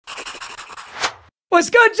What's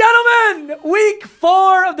good, gentlemen? Week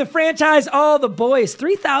 4 of the franchise. All the boys.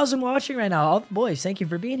 3,000 watching right now. All the boys, thank you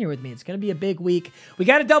for being here with me. It's going to be a big week. We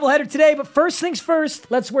got a doubleheader today, but first things first,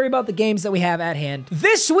 let's worry about the games that we have at hand.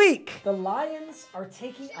 This week, the Lions are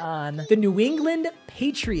taking on the New England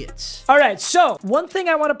Patriots. All right, so one thing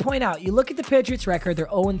I want to point out, you look at the Patriots record, they're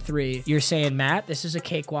 0-3. You're saying, Matt, this is a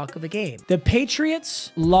cakewalk of a game. The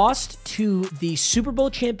Patriots lost to the Super Bowl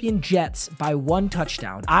champion Jets by 1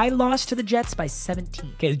 touchdown. I lost to the Jets by 17.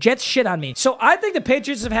 Okay, the Jets shit on me. So I think the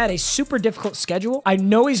Patriots have had a super difficult schedule. I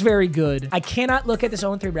know he's very good. I cannot look at this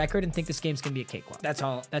 0-3 record and think this game's gonna be a cakewalk. That's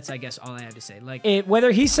all. That's, I guess, all I have to say. Like,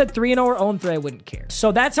 whether he said 3-0 or 0-3, I wouldn't care.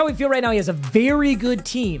 So that's how we feel right now. He has a very good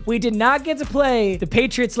team. We did not get to play the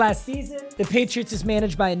Patriots last season. The Patriots is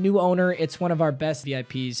managed by a new owner. It's one of our best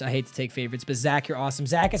VIPs. I hate to take favorites, but Zach, you're awesome.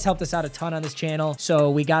 Zach has helped us out a ton on this channel. So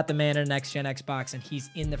we got the man in an next-gen Xbox, and he's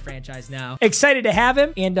in the franchise now. Excited to have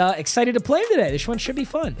him, and excited to play him today. This one should be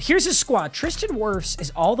fun. Here's his squad. Tristan Wirfs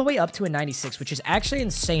is all the way up to a 96, which is actually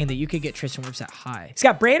insane that you could get Tristan Wirfs that high. He's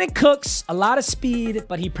got Brandon Cooks, a lot of speed,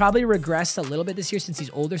 but he probably regressed a little bit this year since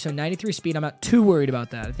he's older, so 93 speed, I'm not too worried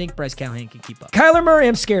about that. I think Bryce Callahan can keep up. Kyler Murray,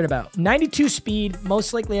 I'm scared about. 92 speed,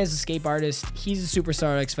 most likely as a escape artist. He's a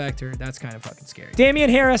superstar X Factor. That's kind of fucking scary.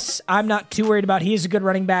 Damian Harris, I'm not too worried about. He is a good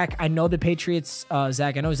running back. I know the Patriots,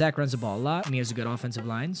 Zach, I know Zach runs the ball a lot, and he has a good offensive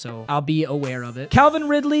line, so I'll be aware of it. Calvin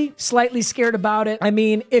Ridley, slightly scared about it. I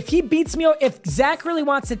mean, if he beats me, if Zach really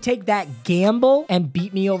wants to take that gamble and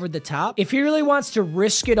beat me over the top, if he really wants to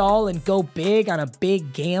risk it all and go big on a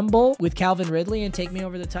big gamble with Calvin Ridley and take me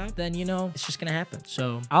over the top, then, you know, it's just gonna happen.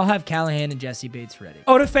 So I'll have Callahan and Jesse Bates ready.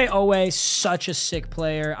 Odafe Owe, such a sick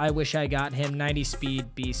player. I wish I got him. 90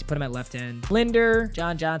 speed, beast. Put him at left end. Linder,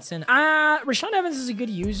 John Johnson. Rashawn Evans is a good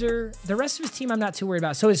user. The rest of his team I'm not too worried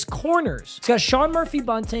about. So his corners. He's got Sean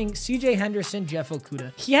Murphy-Bunting, CJ Henderson, Jeff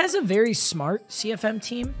Okudah. He has a very smart CFM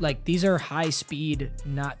team. Like, these are high speed,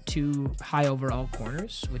 not too high overall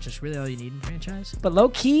corners, which is really all you need in franchise. But low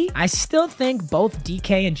key, I still think both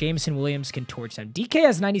DK and Jameson Williams can torch them. DK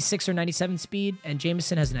has 96 or 97 speed, and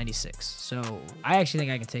Jameson has 96. So I actually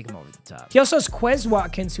think I can take him over the top. He also has Quez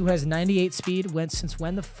Watkins, who has 98 speed. Since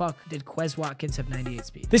when the fuck did Quez Watkins have 98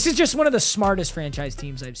 speed? This is just one of the smartest franchise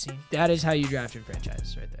teams I've seen. That is how you draft your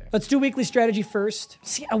franchise right there. Let's do weekly strategy first.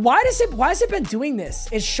 See, why has it been doing this?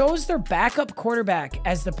 It shows their backup quarterback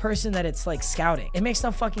as the person that it's like scouting. It makes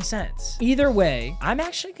no fucking sense. Either way, I'm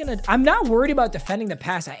not worried about defending the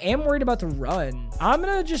pass. I am worried about the run. I'm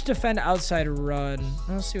gonna just defend outside run.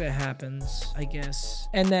 I'll see what happens, I guess.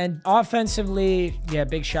 And then offensively, yeah,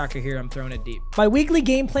 big shocker here. I'm throwing it deep. My weekly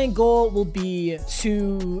game plan goal will be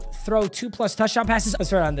to throw 2+ touchdown passes. Let's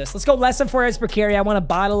start on this. Let's go less than 4 yards per carry. I want to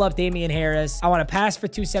bottle up Damian Harris. I want to pass for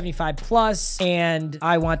 275+, and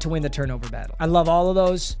I want to win the turnover battle. I love all of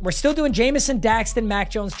those. We're still doing Jameson, Daxton, Mac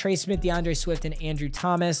Jones, Trey Smith, DeAndre Swift, and Andrew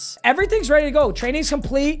Thomas. Everything's ready to go. Training's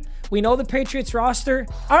complete. We know the Patriots roster.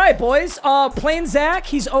 All right, boys. Playing Zach.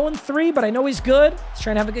 He's 0-3, but I know he's good. He's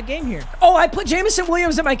trying to have a good game here. Oh, I put Jameson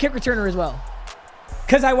Williams at my kick returner as well,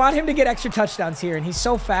 because I want him to get extra touchdowns here, and he's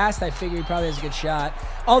so fast, I figure he probably has a good shot.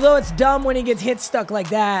 Although it's dumb when he gets hit stuck like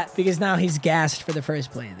that, because now he's gassed for the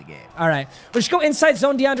first play of the game. All right, let's go inside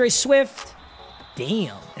zone DeAndre Swift.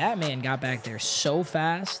 Damn, that man got back there so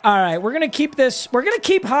fast. All right, we're going to keep this. We're going to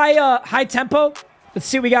keep high tempo. Let's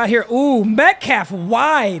see what we got here. Ooh, Metcalf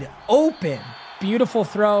wide open. Beautiful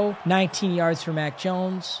throw, 19 yards for Mac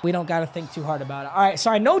Jones. We don't got to think too hard about it. All right, so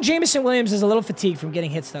I know Jameson Williams is a little fatigued from getting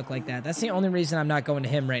hit stuck like that. That's the only reason I'm not going to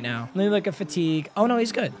him right now. Let me look at fatigue. Oh, no,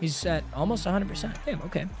 he's good. He's at almost 100%. Damn,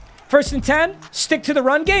 okay. 1st and 10. Stick to the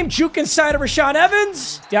run game. Juke inside of Rashawn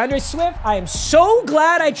Evans. DeAndre Swift. I am so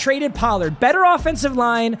glad I traded Pollard. Better offensive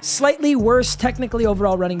line. Slightly worse technically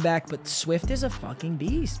overall running back, but Swift is a fucking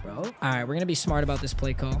beast, bro. All right, we're going to be smart about this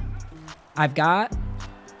play call. I've got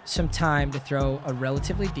some time to throw a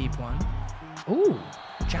relatively deep one. Ooh,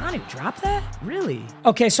 Johnny, drop that? Really?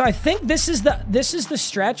 Okay, so I think this is the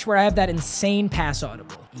stretch where I have that insane pass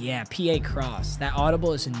audible. Yeah, PA cross. That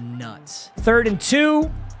audible is nuts. 3rd and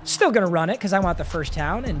 2. Still gonna run it because I want the first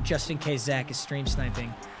down, and just in case Zach is stream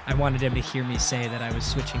sniping, I wanted him to hear me say that I was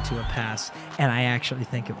switching to a pass, and I actually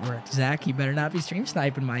think it worked. Zach, you better not be stream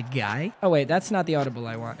sniping, my guy. Oh, wait, that's not the audible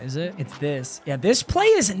I want, is it? It's this. Yeah, this play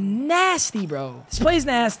is nasty, bro. This play is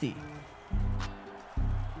nasty.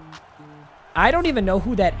 I don't even know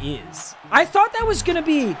who that is. I thought that was going to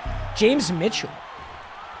be James Mitchell,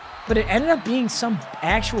 but it ended up being some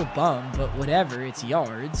actual bum, but whatever, it's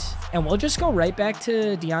yards. And we'll just go right back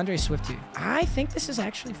to DeAndre Swift here. I think this is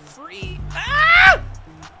actually free. Ah!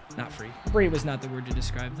 Not free. Free was not the word to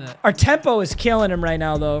describe that. Our tempo is killing him right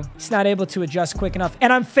now, though. He's not able to adjust quick enough.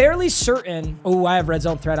 And I'm fairly certain... Oh, I have red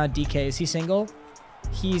zone threat on DK. Is he single?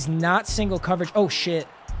 He's not single coverage. Oh, shit.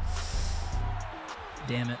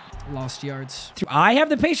 Damn it. Lost yards. Do I have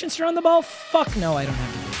the patience to run the ball? Fuck no, I don't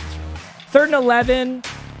have the patience to run the ball. 3rd and 11.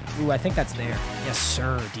 Ooh, I think that's there. Yes,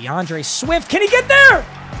 sir. DeAndre Swift. Can he get there?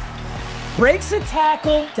 Breaks a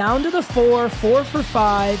tackle, down to the 4 for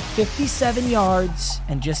 5, 57 yards.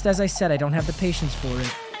 And just as I said, I don't have the patience for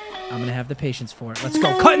it. I'm going to have the patience for it. Let's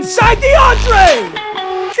go. Cut inside DeAndre!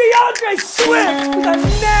 DeAndre Swift with a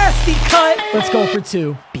nasty cut. Let's go for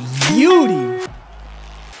 2. Beauty.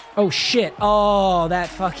 Oh, shit. Oh, that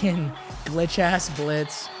fucking glitch-ass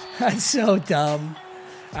blitz. That's so dumb.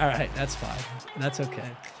 All right, that's fine. That's okay.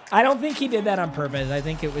 I don't think he did that on purpose. I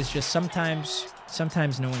think it was just sometimes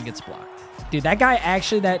no one gets blocked. Dude, that guy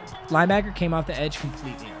actually, that linebacker came off the edge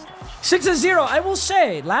completely. 6-0. I will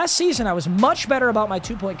say, last season, I was much better about my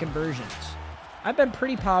 2-point conversions. I've been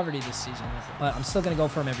pretty poverty this season with it, but I'm still going to go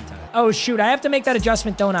for him every time. Oh, shoot. I have to make that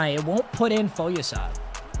adjustment, don't I? It won't put in Foyasad.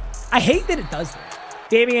 I hate that it does that.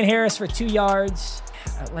 Damian Harris for 2 yards.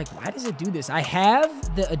 Like, why does it do this? I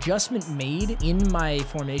have the adjustment made in my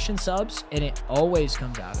formation subs, and it always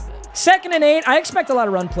comes out of it. 2nd and 8. I expect a lot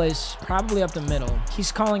of run plays, probably up the middle.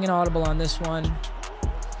 He's calling an audible on this one.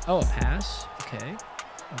 Oh, a pass. Okay.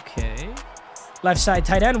 Okay. Left side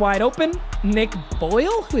tight end wide open. Nick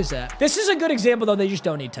Boyle? Who is that? This is a good example, though. They just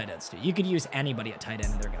don't need tight ends, dude. You could use anybody at tight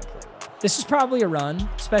end, and they're going to play well. This is probably a run,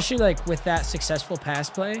 especially like with that successful pass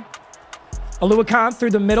play. Aluakon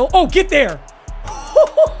through the middle. Oh, get there.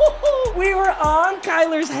 We were on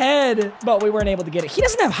Kyler's head, but we weren't able to get it. He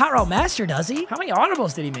doesn't have Hot Route Master, does he? How many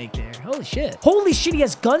audibles did he make there? Holy shit. Holy shit, he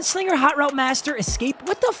has Gunslinger, Hot Route Master, Escape.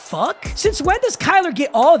 What the fuck? Since when does Kyler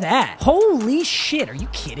get all that? Holy shit, are you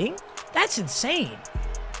kidding? That's insane.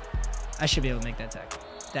 I should be able to make that tackle.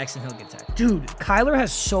 Daxton Hill get tackled. Dude, Kyler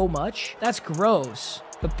has so much. That's gross.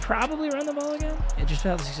 But probably run the ball again. It just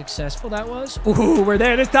felt how successful that was. Ooh, we're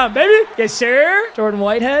there this time, baby. Yes, sir. Jordan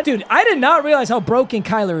Whitehead. Dude, I did not realize how broken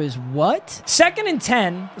Kyler is. What? 2nd and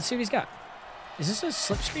 10. Let's see what he's got. Is this a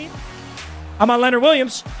slip screen? I'm on Leonard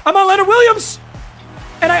Williams. I'm on Leonard Williams.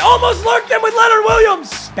 And I almost lurked him with Leonard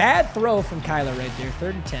Williams. Bad throw from Kyler right there.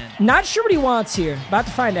 3rd and 10. Not sure what he wants here. About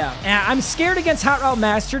to find out. I'm scared against Hot Route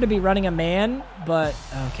Master to be running a man, but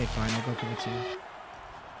okay, fine. I'll go for the 2.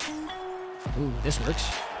 Ooh, this works.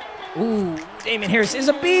 Ooh, Damian Harris is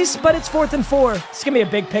a beast, but it's 4th and 4. It's going to be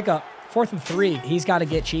a big pickup. 4th and 3. He's got to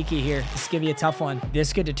get cheeky here. This is going to be a tough one.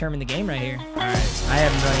 This could determine the game right here. All right. I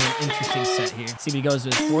have him running an interesting set here. See what he goes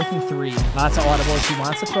with. 4th and 3. Lots of audibles. He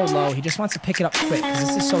wants to throw low. He just wants to pick it up quick because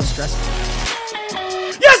this is so stressful.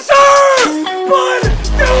 Yes, sir! 1,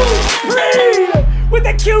 2, 3! With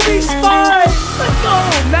the QB spy! Let's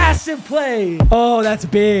go! Massive play. Oh, that's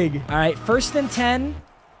big. All right. 1st and 10.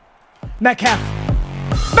 Metcalf!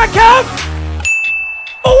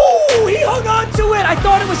 Oh, he hung on to it. I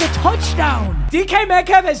thought it was a touchdown. DK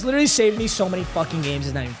Metcalf has literally saved me so many fucking games.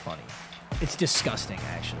 It's not even funny. It's disgusting,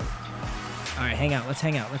 actually. All right, hang out. Let's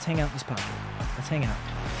hang out. Let's hang out in this pocket. Let's hang out.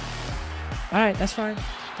 All right, that's fine.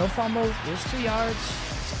 Don't fumble. There's 2 yards.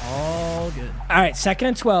 It's all good. All right, 2nd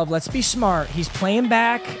and 12. Let's be smart. He's playing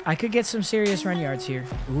back. I could get some serious run yards here.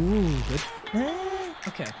 Ooh, good.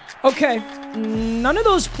 Okay. Okay. None of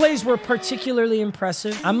those plays were particularly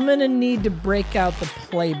impressive. I'm going to need to break out the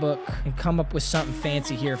playbook and come up with something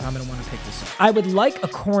fancy here if I'm going to want to pick this up. I would like a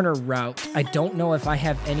corner route. I don't know if I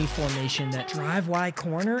have any formation that drive wide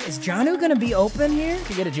corner. Is Jonnu going to be open here?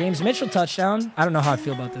 Could get a James Mitchell touchdown. I don't know how I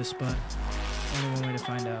feel about this, but only one way to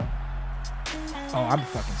find out. Oh, I'm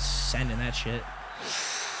fucking sending that shit.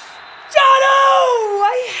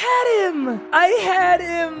 I had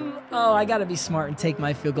him. Oh, I got to be smart and take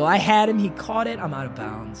my field goal. I had him. He caught it. I'm out of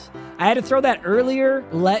bounds. I had to throw that earlier.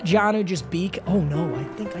 Let Jonnu just beak. Oh, no. I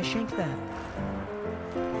think I shanked that.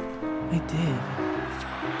 I did.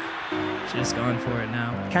 Just going for it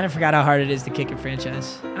now. Kind of forgot how hard it is to kick in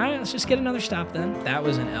franchise. All right, let's just get another stop then. That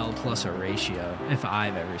was an L plus a ratio, if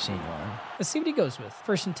I've ever seen one. Let's see what he goes with.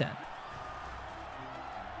 1st and 10.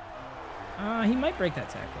 He might break that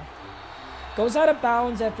tackle. Goes out of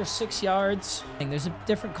bounds after 6 yards. There's a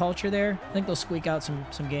different culture there. I think they'll squeak out some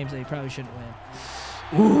games that he probably shouldn't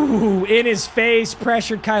win. Ooh, in his face.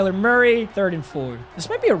 Pressured Kyler Murray. 3rd and 4. This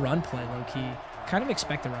might be a run play, low-key. Kind of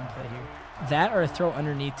expect a run play here. That or a throw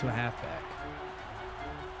underneath to a halfback.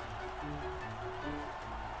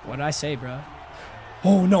 What did I say, bro?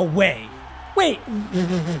 Oh, no way. Wait.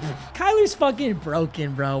 Kyler's fucking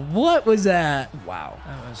broken, bro. What was that? Wow.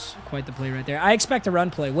 That was quite the play right there. I expect a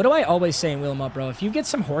run play. What do I always say in Wheel 'em Up, bro? If you get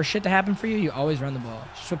some horse shit to happen for you, you always run the ball.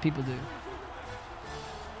 It's just what people do.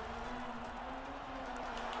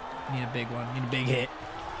 Need a big one. Need a big hit.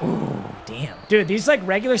 Ooh, damn. Dude, these like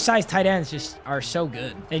regular sized tight ends just are so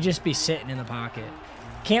good. They just be sitting in the pocket.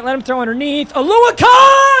 Can't let him throw underneath. Alua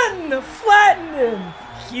Khan! Flattened him.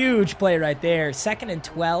 Huge play right there. 2nd and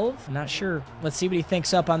 12. I'm not sure. Let's see what he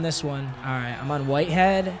thinks up on this one. All right, I'm on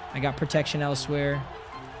Whitehead. I got protection elsewhere.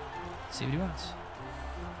 Let's see what he wants.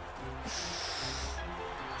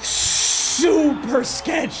 Super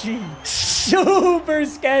sketchy. Super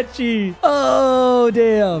sketchy. Oh,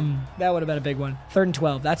 damn. That would have been a big one. 3rd and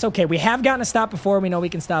 12. That's okay. We have gotten a stop before. We know we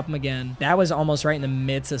can stop him again. That was almost right in the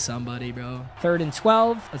midst of somebody, bro. 3rd and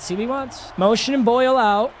 12. Let's see what he wants. Motion and Boyle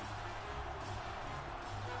out.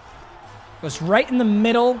 Goes right in the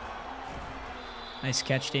middle. Nice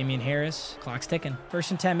catch, Damian Harris. Clock's ticking.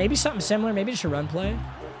 1st and 10. Maybe something similar. Maybe just a run play.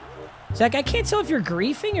 Zach, I can't tell if you're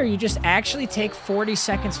griefing or you just actually take 40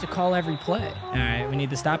 seconds to call every play. All right, we need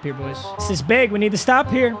to stop here, boys. This is big. We need to stop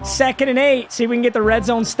here. 2nd and 8. See if we can get the red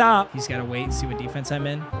zone stop. He's got to wait and see what defense I'm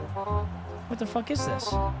in. What the fuck is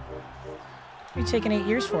this? What are you taking 8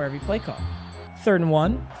 years for every play call? 3rd and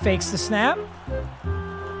 1. Fakes the snap.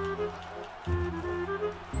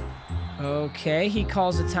 Okay, he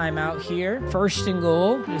calls a timeout here. 1st and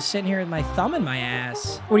goal. Just sitting here with my thumb in my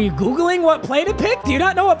ass. What are you Googling what play to pick? Do you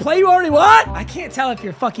not know what play you already want? I can't tell if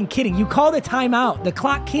you're fucking kidding. You called a timeout. The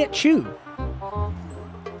clock can't chew.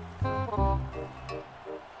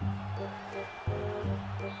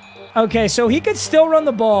 Okay, so he could still run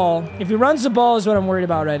the ball. If he runs the ball is what I'm worried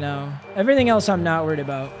about right now. Everything else I'm not worried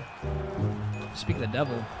about. Speak of the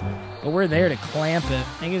devil. But we're there to clamp it. I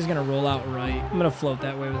think he's going to roll out right. I'm going to float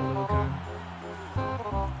that way with a little con.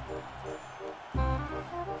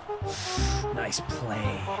 Nice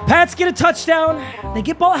play. Pats get a touchdown. They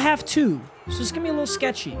get ball at half 2. So it's going to be a little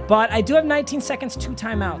sketchy. But I do have 19 seconds, 2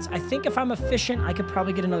 timeouts. I think if I'm efficient, I could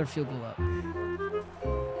probably get another field goal up.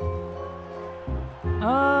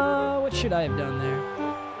 What should I have done there?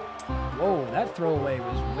 Whoa, that throwaway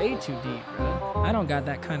was way too deep, bro. I don't got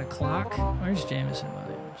that kind of clock. Where's Jamison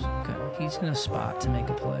Williams? Okay, he's gonna spot to make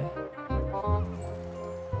a play.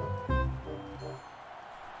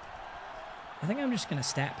 I think I'm just gonna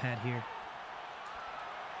stat pad here.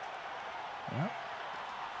 Yep.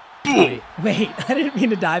 Wait, I didn't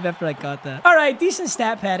mean to dive after I caught that. All right, decent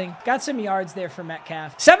stat padding. Got some yards there for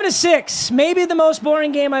Metcalf. 7-6, maybe the most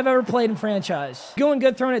boring game I've ever played in franchise. Going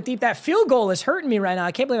good, throwing it deep. That field goal is hurting me right now.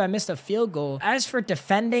 I can't believe I missed a field goal. As for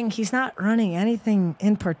defending, he's not running anything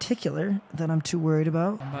in particular that I'm too worried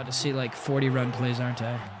about. I'm about to see like 40 run plays, aren't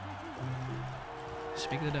I?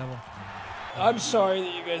 Speak of the devil. I'm sorry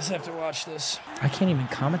that you guys have to watch this. I can't even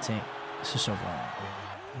commentate. This is so wrong.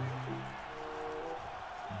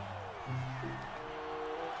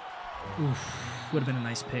 Oof, would have been a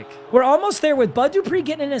nice pick. We're almost there with Bud Dupree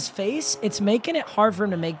getting in his face. It's making it hard for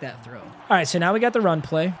him to make that throw. All right, so now we got the run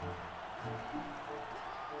play.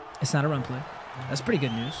 It's not a run play. That's pretty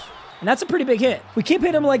good news. And that's a pretty big hit. We keep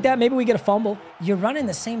hitting him like that, maybe we get a fumble. You're running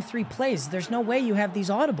the same 3 plays. There's no way you have these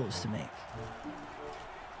audibles to make.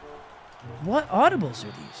 What audibles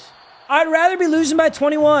are these? I'd rather be losing by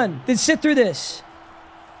 21 than sit through this.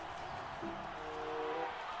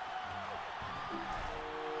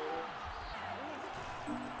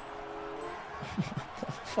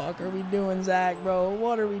 Fuck are we doing, Zach, bro?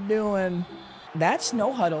 What are we doing? That's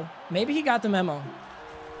no huddle. Maybe he got the memo.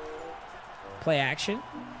 Play action.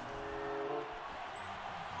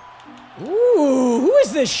 Ooh, who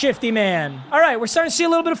is this shifty man? All right, we're starting to see a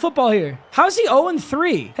little bit of football here. How's he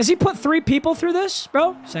 0-3? Has he put 3 people through this,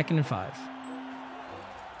 bro? 2nd and 5.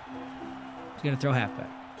 He's gonna throw halfback.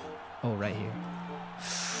 Oh, right here.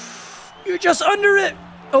 You're just under it.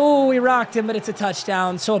 Oh, we rocked him, but it's a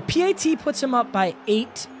touchdown. So a PAT puts him up by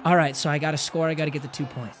 8. All right, so I got to score. I got to get the 2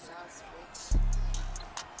 points.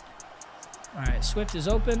 All right, Swift is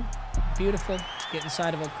open. Beautiful. Get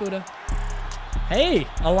inside of Okuda. Hey,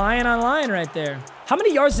 a lion on lion right there. How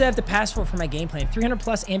many yards did I have to pass for my game plan? 300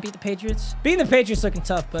 plus and beat the Patriots? Beating the Patriots looking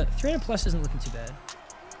tough, but 300 plus isn't looking too bad.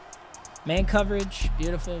 Man coverage.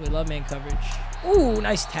 Beautiful. We love man coverage. Ooh,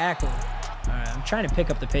 nice tackle. All right, I'm trying to pick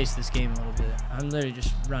up the pace of this game a little bit. I'm literally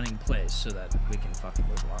just running plays so that we can fucking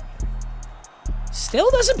move along here. Still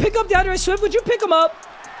doesn't pick up DeAndre Swift. Would you pick him up?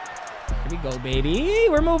 Here we go, baby.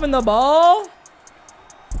 We're moving the ball.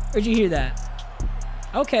 Where'd you hear that?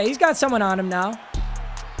 Okay, he's got someone on him now.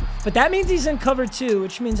 But that means he's in cover 2,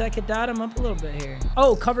 which means I could dot him up a little bit here.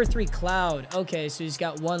 Oh, cover 3 cloud. Okay, so he's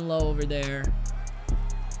got 1 low over there.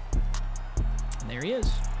 There he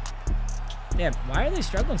is. Damn, why are they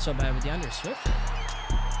struggling so bad with DeAndre Swift?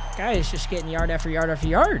 Guy is just getting yard after yard after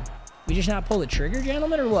yard. We just not pull the trigger,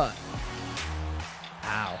 gentlemen, or what?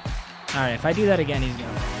 Ow. All right, if I do that again, he's going.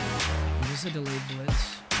 Is this a delayed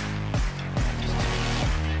blitz?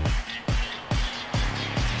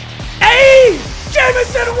 Hey!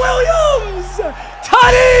 Jameson Williams!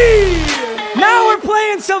 Tutty! Now we're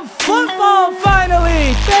playing some football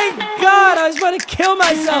finally! Thank God! I was about to kill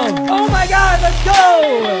myself! Oh my God, let's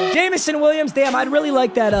go! Jameson Williams, damn, I'd really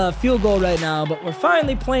like that field goal right now, but we're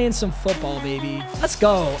finally playing some football, baby. Let's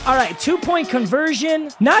go. All right, 2-point conversion.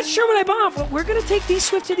 Not sure what I bought, but we're gonna take D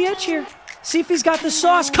Swift to the edge here. See if he's got the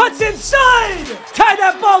sauce. Cuts inside! Tie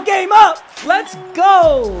that ball game up! Let's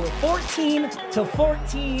go!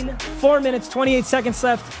 14-14. 4 minutes, 28 seconds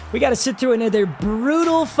left. We got to sit through another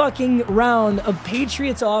brutal fucking round of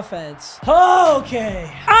Patriots offense.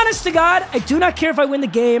 Okay. Honest to God, I do not care if I win the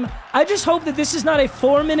game. I just hope that this is not a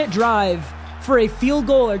 4-minute drive for a field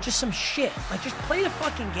goal or just some shit. Like, just play the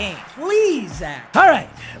fucking game. Please, Zach. All right,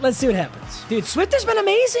 let's see what happens. Dude, Swift has been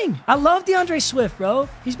amazing. I love DeAndre Swift, bro.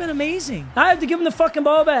 He's been amazing. I have to give him the fucking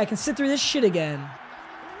ball back and sit through this shit again.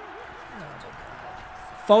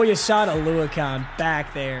 Foyesada Luakan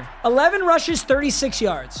back there. 11 rushes, 36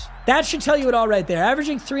 yards. That should tell you it all right there.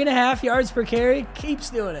 Averaging 3.5 yards per carry.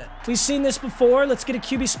 Keeps doing it. We've seen this before. Let's get a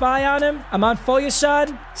QB spy on him. I'm on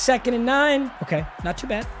Foyesada. 2nd and 9. Okay, not too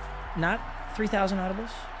bad. Not 3,000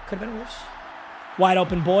 audibles. Could have been worse. Wide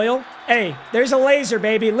open Boyle. Hey, there's a laser,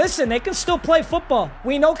 baby. Listen, they can still play football.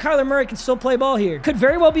 We know Kyler Murray can still play ball here. Could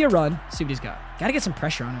very well be a run. Let's see what he's got. Got to get some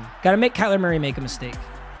pressure on him. Got to make Kyler Murray make a mistake.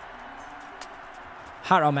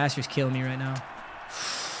 Hot Route Master's killing me right now.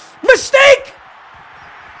 Mistake!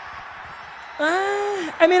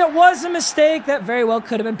 I mean, it was a mistake. That very well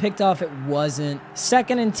could have been picked off. It wasn't.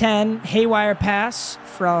 2nd and 10. Haywire pass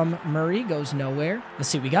from Murray. Goes nowhere. Let's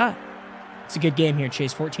see what we got. It's a good game here,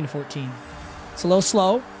 Chase. 14-14. It's a little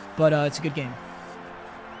slow, but it's a good game.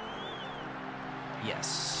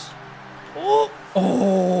 Yes.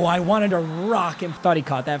 Oh, I wanted to rock him. Thought he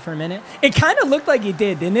caught that for a minute. It kind of looked like he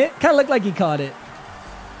did, didn't it? Kind of looked like he caught it.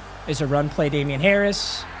 There's a run play, Damian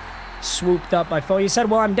Harris. Swooped up by Foye. He said,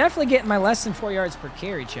 well, I'm definitely getting my less than 4 yards per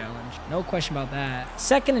carry challenge. No question about that.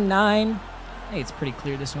 2nd and 9. Hey, it's pretty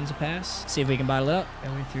clear this one's a pass. See if we can bottle it up. I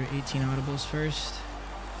went through 18 audibles first.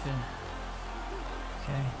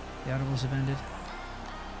 Okay, the audibles have ended.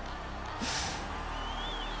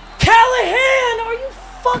 Callahan! Are you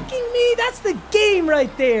fucking me? That's the game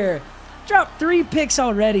right there. Dropped 3 picks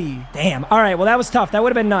already. Damn. All right, well, that was tough. That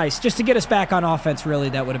would have been nice. Just to get us back on offense, really,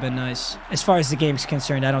 that would have been nice. As far as the game's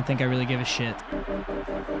concerned, I don't think I really give a shit.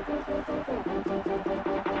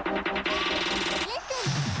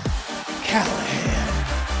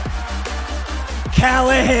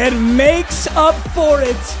 Callahan makes up for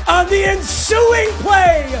it on the ensuing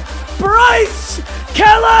play. Bryce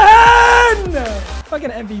Callahan!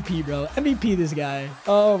 Fucking MVP, bro. MVP this guy.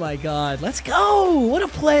 Oh my God. Let's go. What a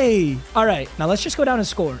play. All right. Now let's just go down and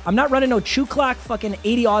score. I'm not running no chew clock fucking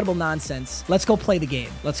 80 audible nonsense. Let's go play the game.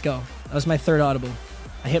 Let's go. That was my 3rd audible.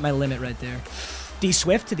 I hit my limit right there. D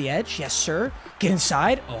Swift to the edge. Yes, sir. Get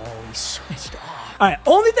inside. Oh, he switched off. All right.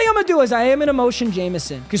 Only thing I'm going to do is I am going to motion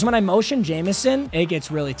Jameson. Because when I motion Jameson, it gets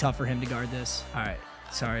really tough for him to guard this. All right.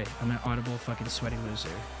 Sorry. I'm an audible fucking sweaty loser.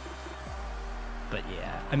 But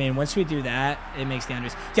yeah, I mean, once we do that, it makes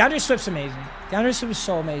DeAndre Swift's amazing. DeAndre Swift is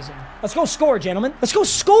so amazing. Let's go score, gentlemen. Let's go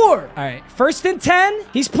score. All right, 1st and 10.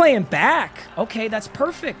 He's playing back. Okay, that's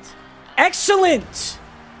perfect. Excellent.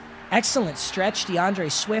 Excellent stretch,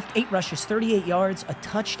 DeAndre Swift. 8 rushes, 38 yards, a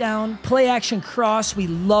touchdown. Play action cross. We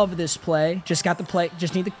love this play. Just got the play.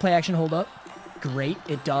 Just need the play action hold up. Great.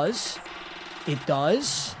 It does. It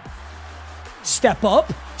does. Step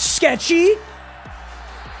up. Sketchy.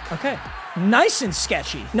 Okay. Nice and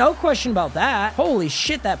sketchy. No question about that. Holy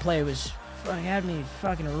shit, that play was had me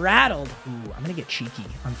fucking rattled. Ooh, I'm gonna get cheeky.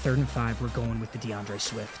 On 3rd and 5, we're going with the DeAndre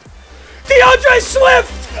Swift. DeAndre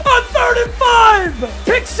Swift on 3rd and 5!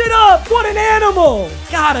 Picks it up! What an animal!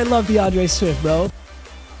 God, I love DeAndre Swift, bro.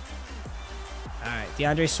 Alright,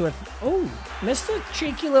 DeAndre Swift. Oh, missed a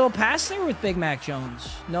cheeky little pass there with Big Mac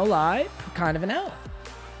Jones. No lie, kind of an out.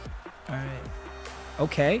 Alright.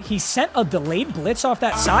 Okay, he sent a delayed blitz off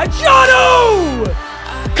that side. Janu!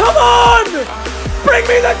 Come on! Bring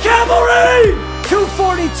me the cavalry!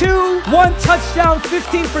 242, 1 touchdown,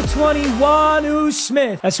 15 for 20, Wanu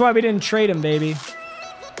Smith. That's why we didn't trade him, baby.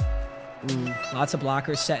 Ooh, lots of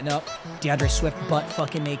blockers setting up. DeAndre Swift, butt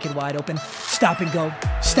fucking naked, wide open. Stop and go.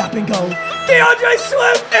 Stop and go. DeAndre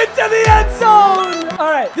Swift into the end zone!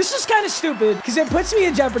 All right, this is kind of stupid because it puts me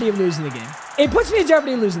in jeopardy of losing the game. It puts me in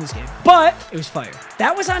jeopardy of losing this game, but it was fire.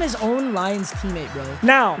 That was on his own Lions teammate, bro.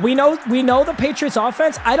 Now, we know the Patriots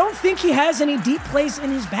offense. I don't think he has any deep plays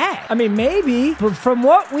in his bag. I mean, maybe, but from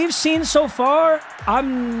what we've seen so far,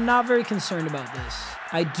 I'm not very concerned about this.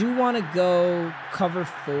 I do want to go cover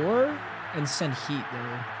 4 and send heat,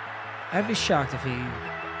 though. I'd be shocked if he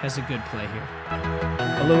has a good play here.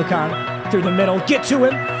 Aluakon through the middle. Get to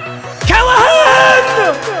him.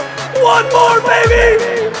 Callahan! One more,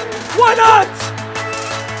 baby! Why not?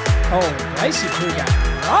 Oh, dicey crew guy.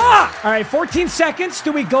 Ah! All right, 14 seconds.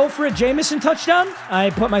 Do we go for a Jamison touchdown? I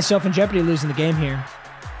put myself in jeopardy of losing the game here.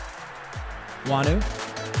 Wanu.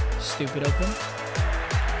 Stupid open.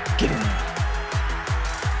 Get in there.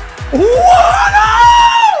 Wanu!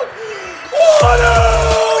 Wanu!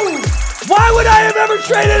 Why would I have ever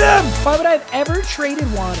traded him? Why would I have ever traded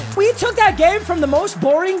Wanu? We took that game from the most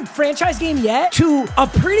boring franchise game yet to a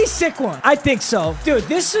pretty sick one. I think so. Dude,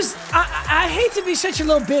 this is... I hate to be such a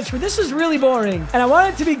little bitch, but this is really boring. And I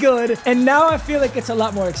want it to be good. And now I feel like it's a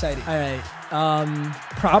lot more exciting. All right.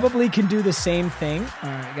 Probably can do the same thing. All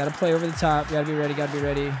right. Got to play over the top. Got to be ready. Got to be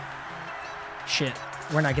ready. Shit.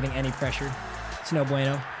 We're not getting any pressure. It's no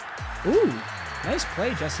bueno. Ooh. Nice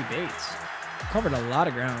play, Jesse Bates. Covered a lot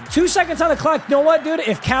of ground. 2 seconds on the clock. You know what, dude?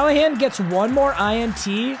 If Callahan gets one more INT,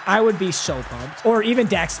 I would be so pumped. Or even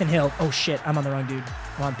Daxton Hill. Oh, shit. I'm on the wrong dude.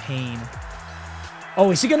 I'm on Payne.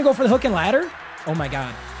 Oh, is he going to go for the hook and ladder? Oh, my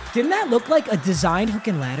God. Didn't that look like a designed hook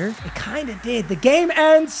and ladder? It kind of did. The game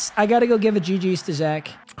ends. I got to go give a GG's to Zach.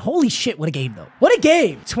 Holy shit, what a game, though. What a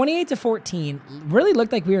game. 28-14. Really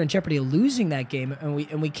looked like we were in jeopardy of losing that game, and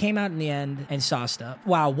we came out in the end and sauced up.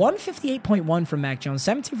 Wow, 158.1 from Mac Jones.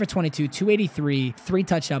 17 for 22, 283, 3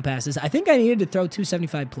 touchdown passes. I think I needed to throw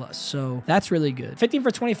 275 plus, so that's really good. 15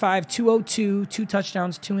 for 25, 202, 2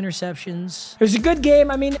 touchdowns, 2 interceptions. It was a good game.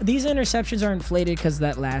 I mean, these interceptions are inflated because of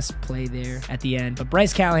that last play there at the end, but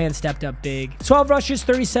Bryce Callahan stepped up big. 12 rushes,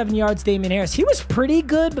 37 yards, Damian Harris. He was pretty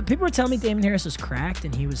good, but people were telling me Damian Harris was cracked,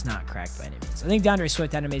 and he was not cracked by any means. I think DeAndre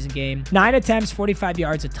Swift had an amazing game. 9 attempts, 45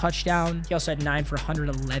 yards, a touchdown. He also had 9 for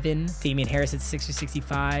 111. Damian Harris had 6 for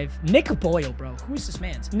 65. Nick Boyle, bro. Who's this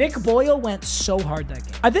man? Nick Boyle went so hard that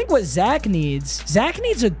game. I think what Zach needs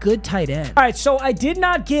a good tight end. All right, so I did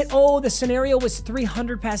not get, the scenario was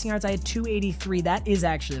 300 passing yards. I had 283. That is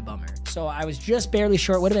actually a bummer. So I was just barely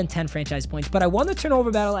short. Would have been 10 franchise points, but I won the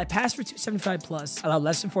turnover battle. I passed for 275 plus, allowed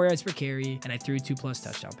less than 4 yards per carry, and I threw 2+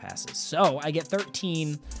 touchdown passes. So I get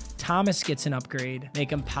 13. Thomas gets an upgrade.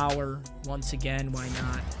 Make him power once again. Why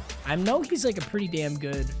not? I know he's like a pretty damn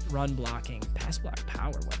good run blocking. Pass block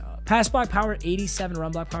power went up. Pass block power 87,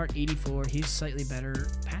 run block power 84. He's slightly better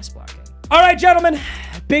pass blocking. All right, gentlemen,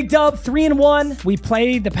 big dub, 3-1. We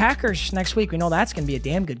play the Packers next week. We know that's going to be a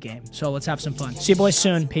damn good game. So let's have some fun. See you boys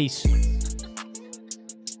soon. Peace.